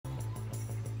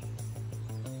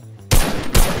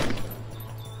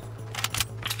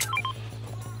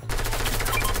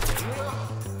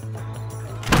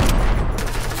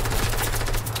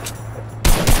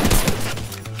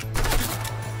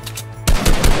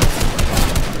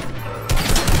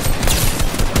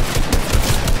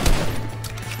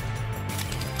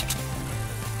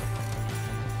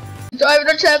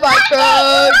driving a semi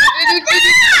truck.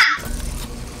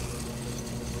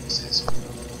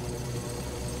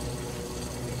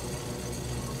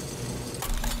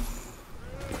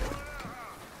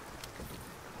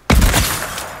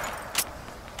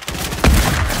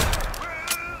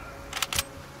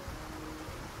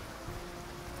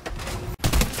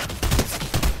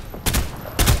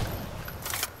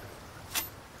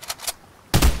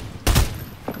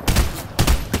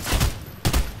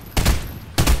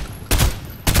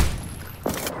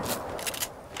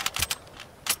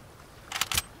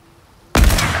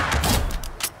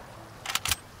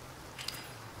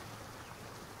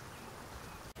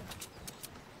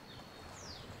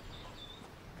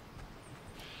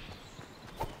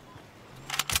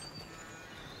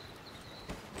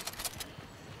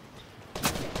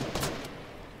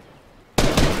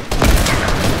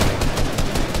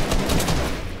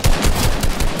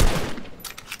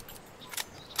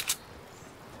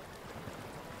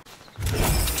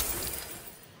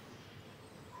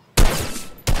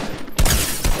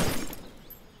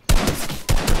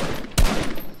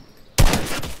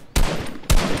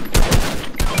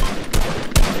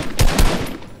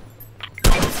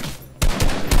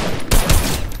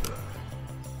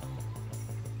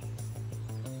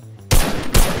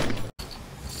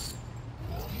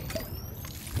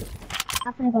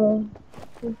 I'm gonna go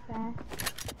too fast.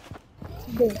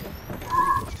 Dude.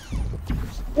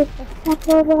 Get the fuck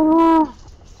over here.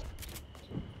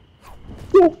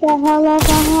 Get the hell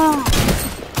over here.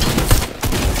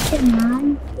 Come on.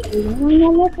 You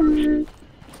don't wanna listen.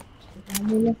 You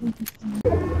gotta listen to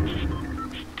something.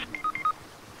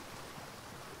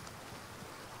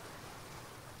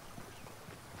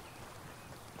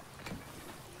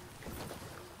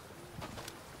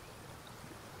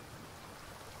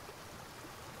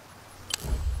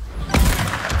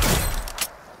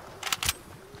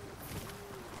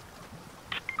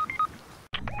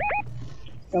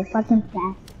 So fucking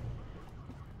fast.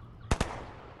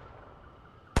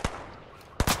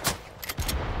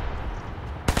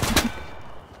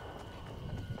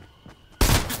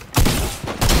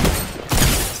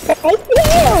 Thank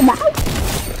you, bye.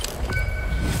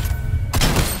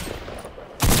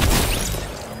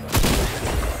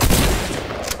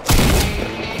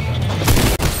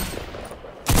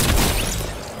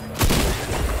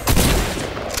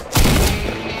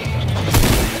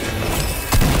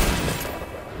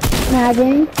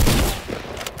 Imagine.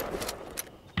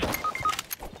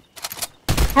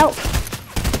 Help.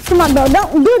 Come on, bro.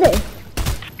 Don't do this.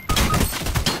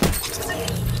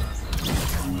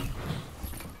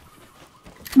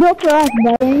 Go for us,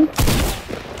 buddy.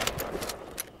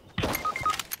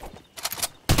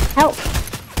 Help.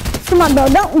 Come on, bro.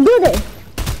 Don't do this.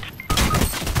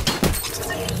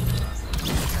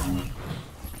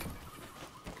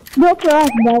 Go for us,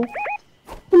 bro.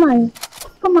 Come on.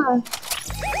 Come on.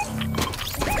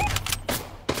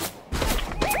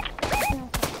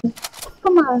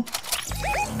 Come on.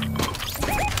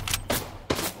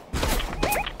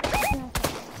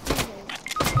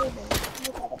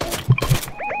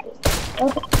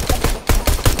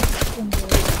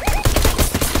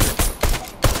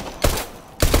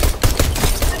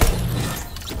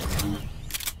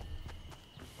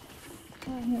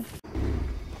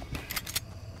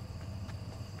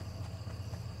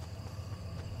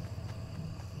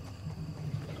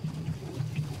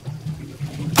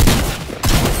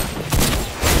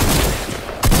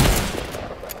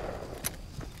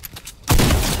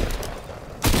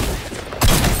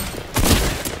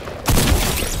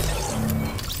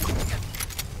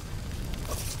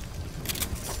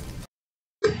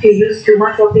 If you use too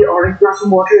much of the orange blossom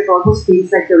water, it almost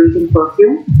feels like you're eating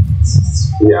perfume.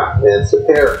 Yeah, and it's a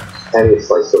pear. Any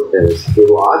slice of pear is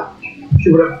too odd.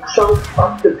 She would have chunked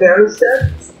up the pear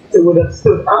instead. It would have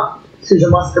stood up to the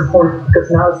mustard point, because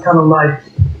now it's kind of like,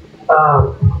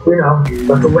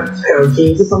 like a wet pair of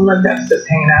jeans or something like that. It's just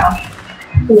hanging out.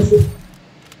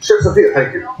 Sure, Sophia,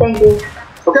 thank you. Thank you.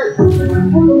 Okay.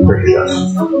 Great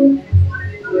shots.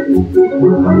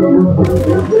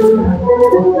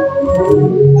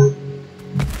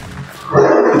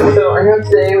 So I know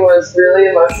today was really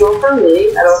emotional for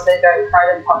me. I don't think I've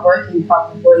cried in public in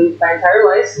probably my entire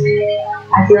life.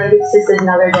 I feel like it's just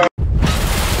another day.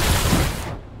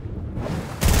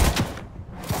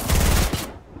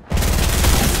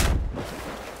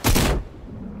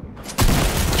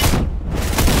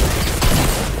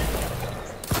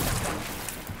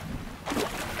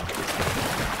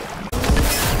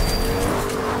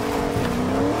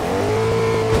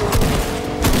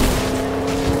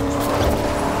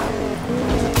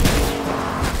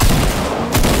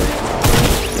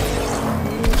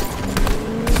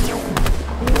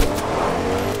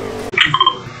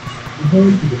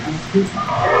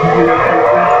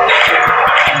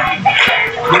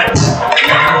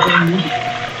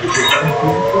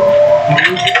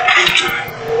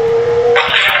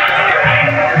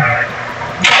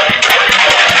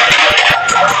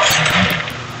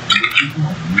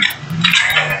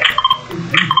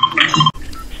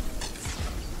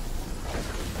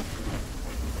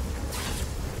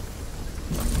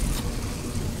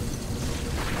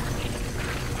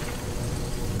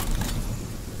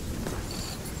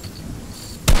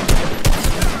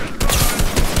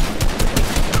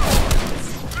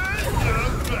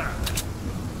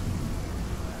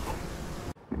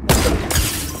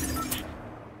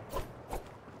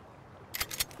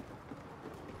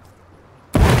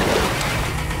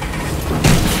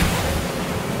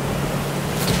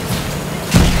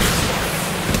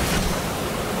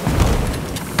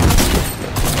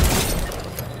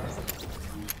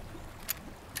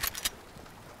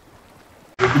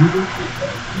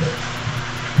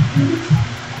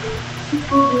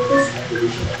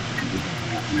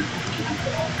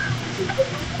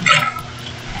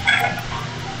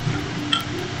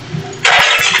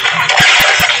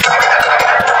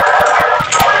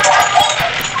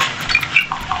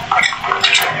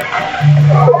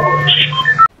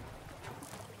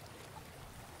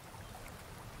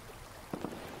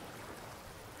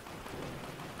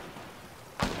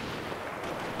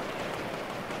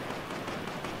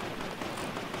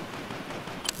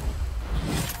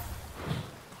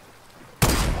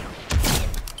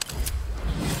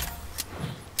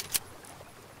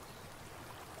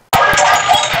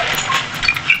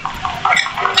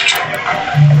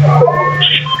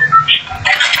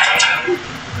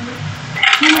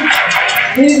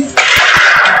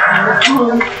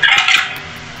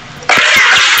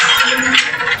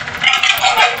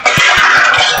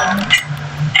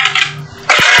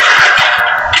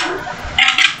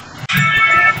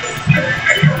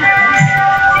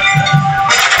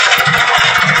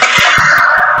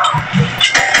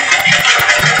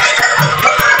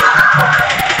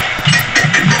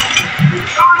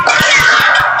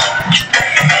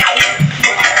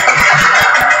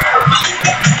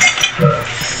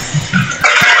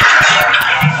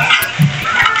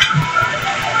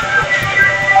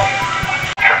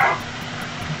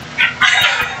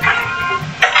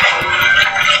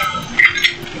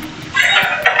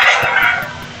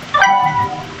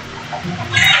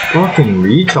 Fucking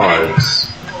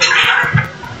retards.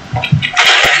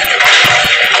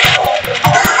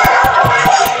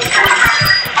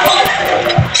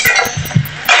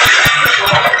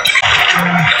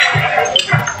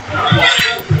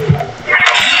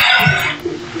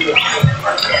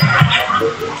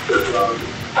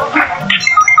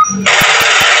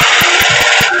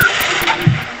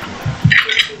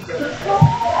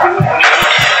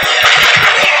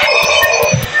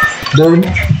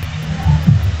 Dude.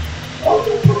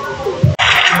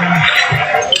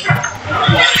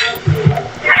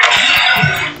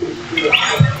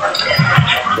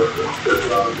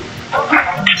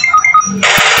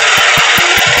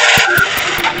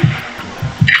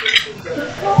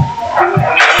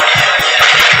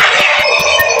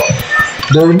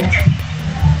 Dude.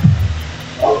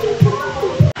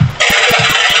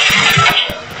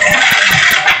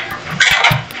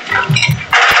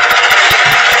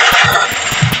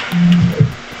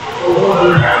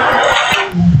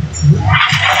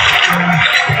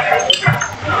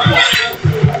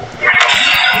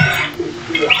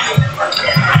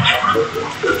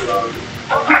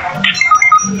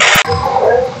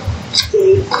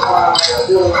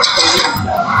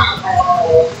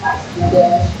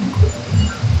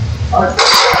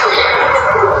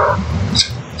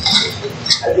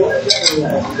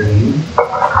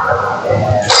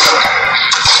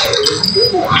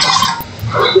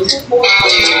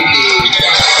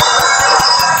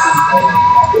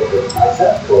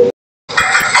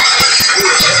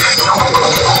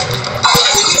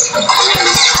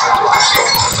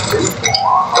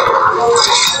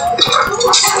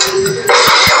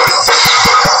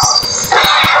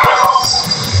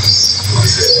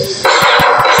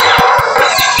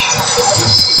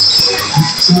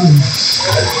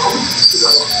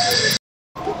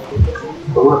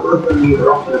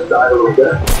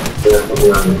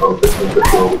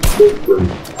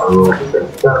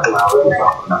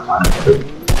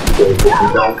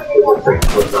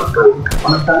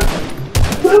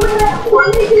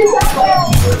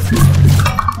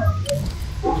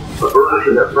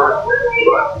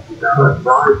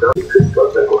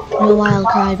 No wild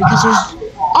cry because there's.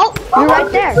 Oh, you're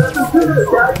right there.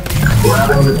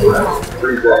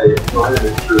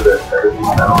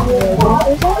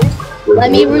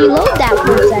 Let me reload that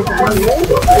for a second.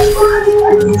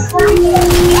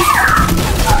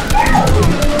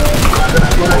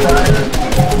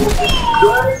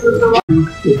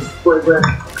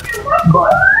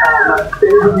 But my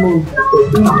favorite move is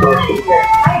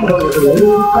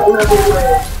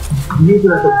use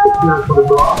it as a picture for the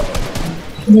dog.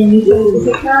 And then use it as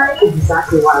a picture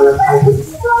exactly why I like it.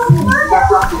 That's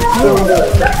not so good.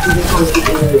 That's the difference.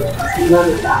 None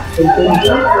of that. And things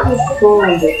are so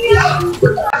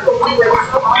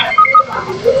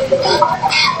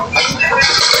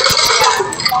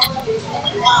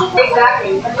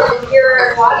exactly.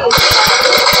 Your body is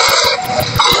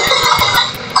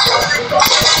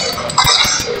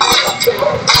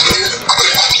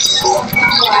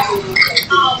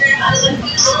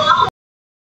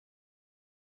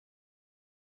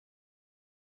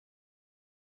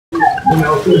you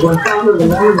know, when founder the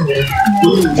land there.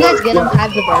 You guys get him?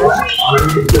 Have the bird.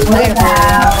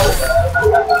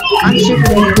 I'm super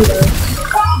good.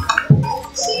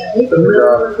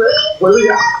 What do we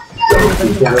got?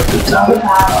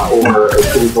 Over a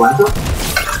city blanket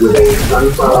with a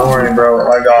sunflower. Don't worry, bro.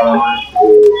 I got him.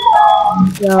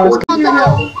 Yo, it's on the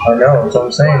hill. I know. That's what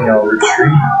I'm saying. Yo,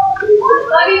 retreat.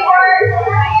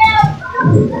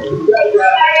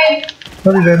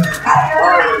 Love you, babe.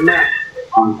 Alright, next.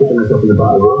 I'm putting myself in the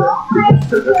bottom of it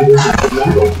because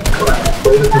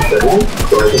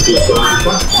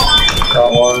Got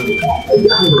one.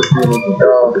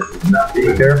 Go. Be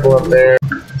careful up there.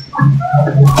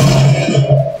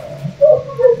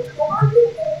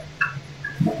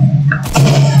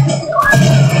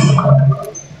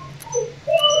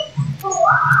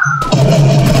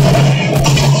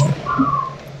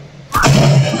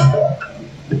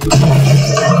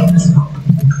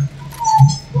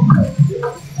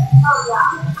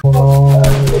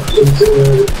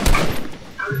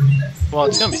 Well,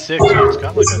 it's gonna be sick too. It's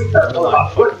got like a underlying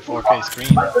fucking 4K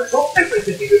screen.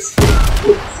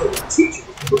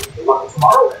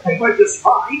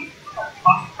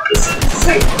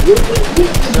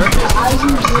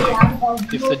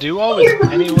 If the Duo is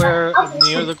anywhere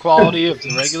near the quality of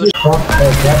the regular,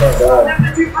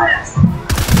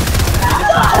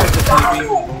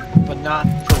 but not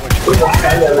for what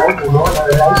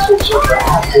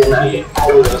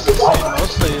you're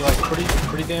mostly like pretty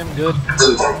damn good,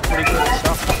 pretty good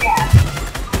stuff.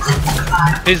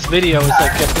 His video is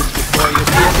like get this before your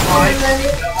PS5.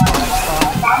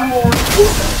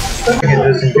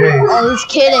 Just in case. Oh, this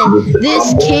kid is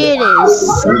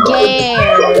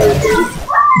scared.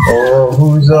 Oh,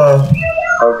 who's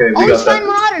okay, we Oh, got he's flying that.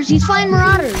 marauders. He's flying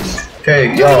marauders.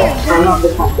 Okay, go.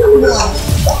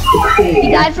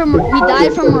 He died from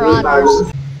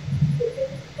marauders.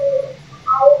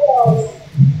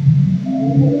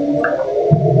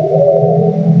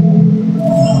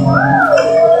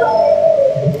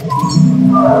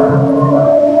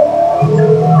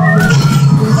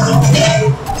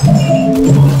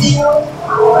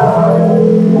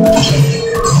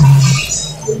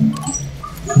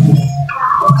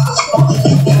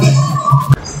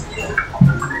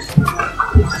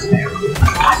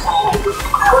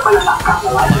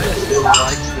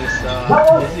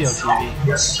 Vizio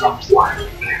TV.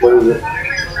 What is it?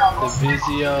 The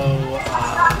Vizio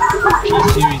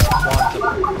P-Series Quantum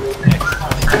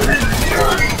X20.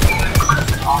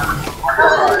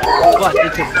 But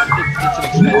it's an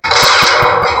expensive.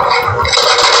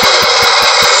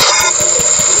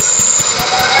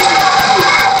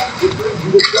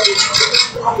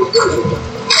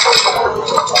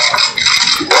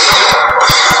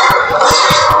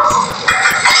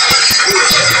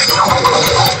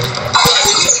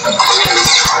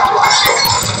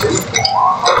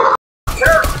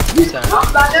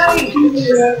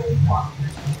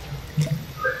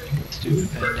 Stupid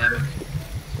pandemic.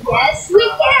 Yes, we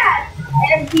can!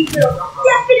 And we will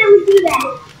definitely do that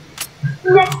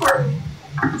next time.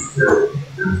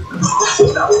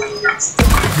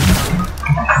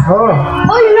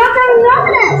 Oh, you're not done with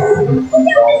us!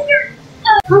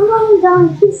 Come on down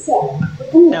to say.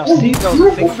 Now see though,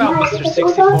 the thing about Mr.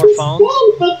 64 phones,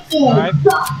 alright,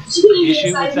 the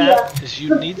issue with that is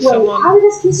you need someone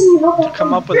to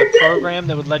come up with a program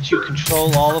that would let you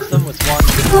control all of them with one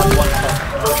phone, you know what I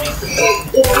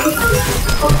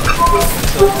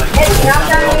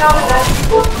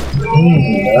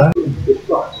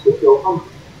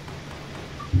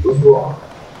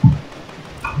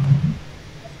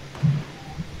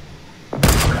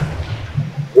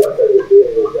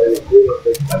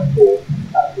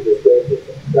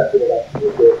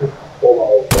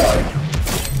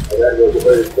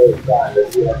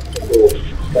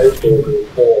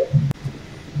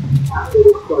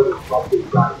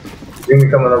gonna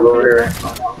be coming up over here. Yeah, he's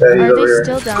Are over they here.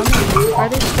 still down there? Are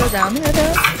they still down there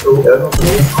though? Yeah.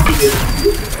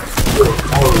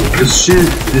 Just shoot.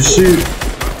 Just shoot.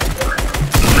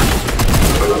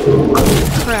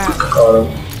 Crap.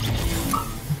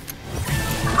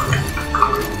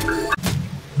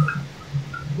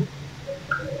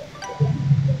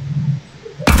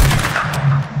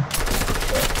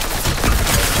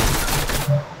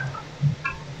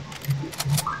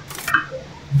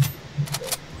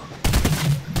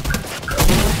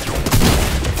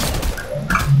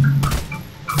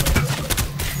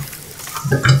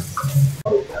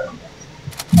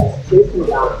 Chasing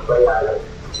down a play item,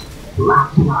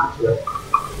 latching onto it,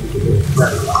 and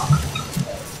spreading off.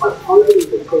 My target is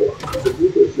the tail, the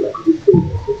leaders like these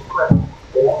things to spread.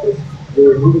 In essence,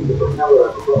 they're moving the propeller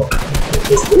of the boat.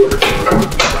 It's weird.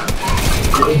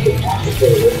 I think the tactical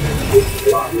is a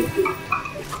lot easier.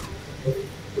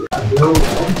 No,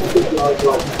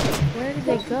 Where did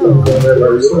they go?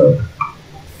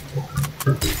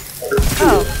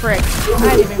 Oh, frick. I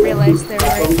didn't even realize they were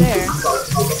right there. I'm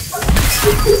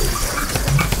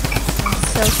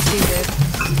so stupid.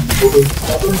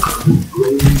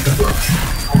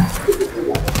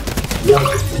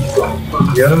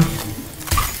 Get him?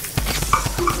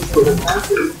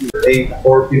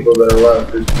 4 people that are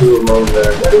left. There's 2 of them over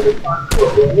there.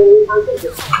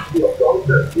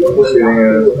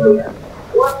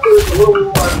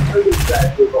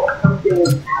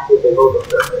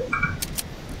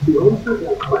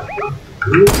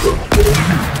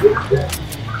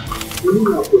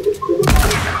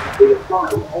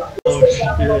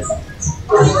 Shooting at us.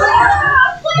 Oh shit.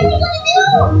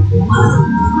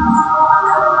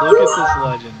 Look at this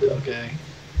legend, okay.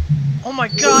 Oh my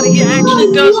god, he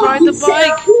actually does ride the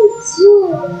bike!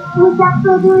 Without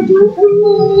further ado,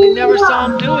 I never saw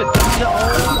him do it.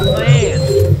 Oh man.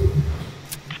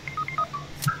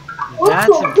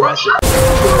 That's impressive.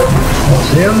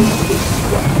 See him?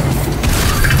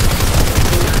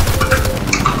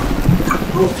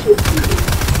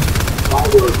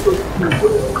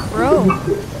 Bro.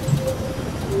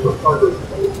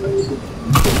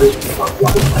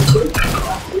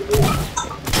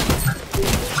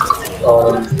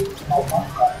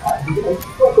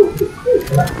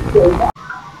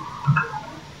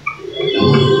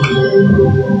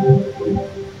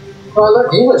 Well, I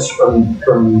learned English from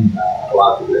a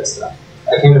lot of this stuff. I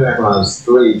came to America when I was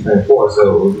 3, 4,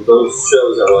 so those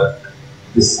shows are like,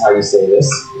 this is how you say this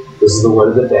is the word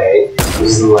of the day,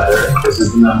 this is the letter, this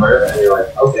is the number, and you're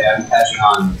like, okay, I'm catching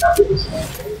on after this.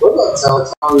 What about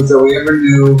teletons that we ever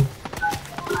knew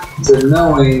to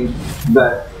knowing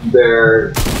that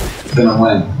they're gonna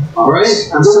win? Right?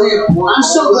 I'm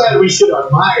so glad we should on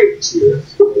my cheer.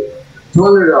 To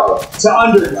underdogs. To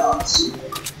underdogs.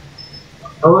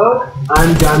 Hello,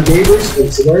 I'm John Gabers,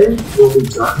 and today we'll be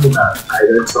talking about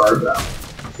Ida Tarbell.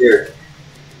 Here.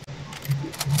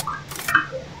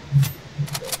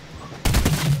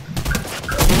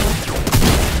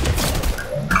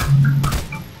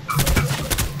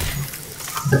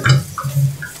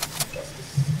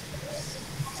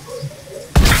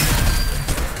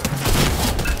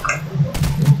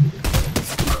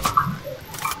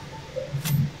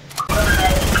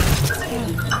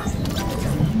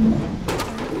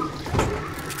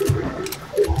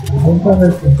 Sometimes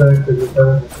it's pathetic because it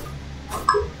does.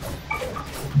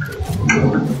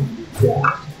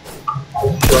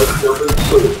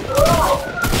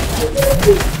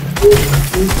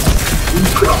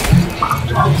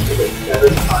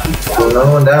 Well, no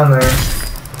one down there.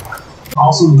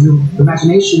 Also, your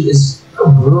imagination is a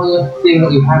brilliant thing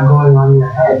that you have going on in your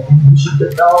head, and you should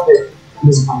develop it in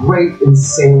this great,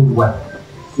 insane way.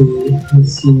 He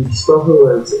spoke the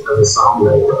words of a song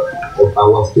that I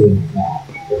love doing now.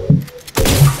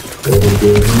 You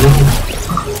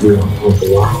don't want to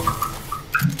walk.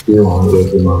 You don't want to go to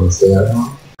your mom and stay at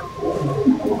home.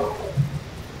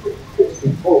 It's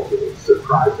totally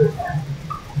surprising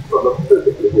from a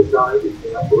perfectly designed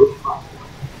example of confidence.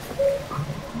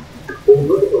 When you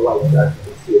look at the life that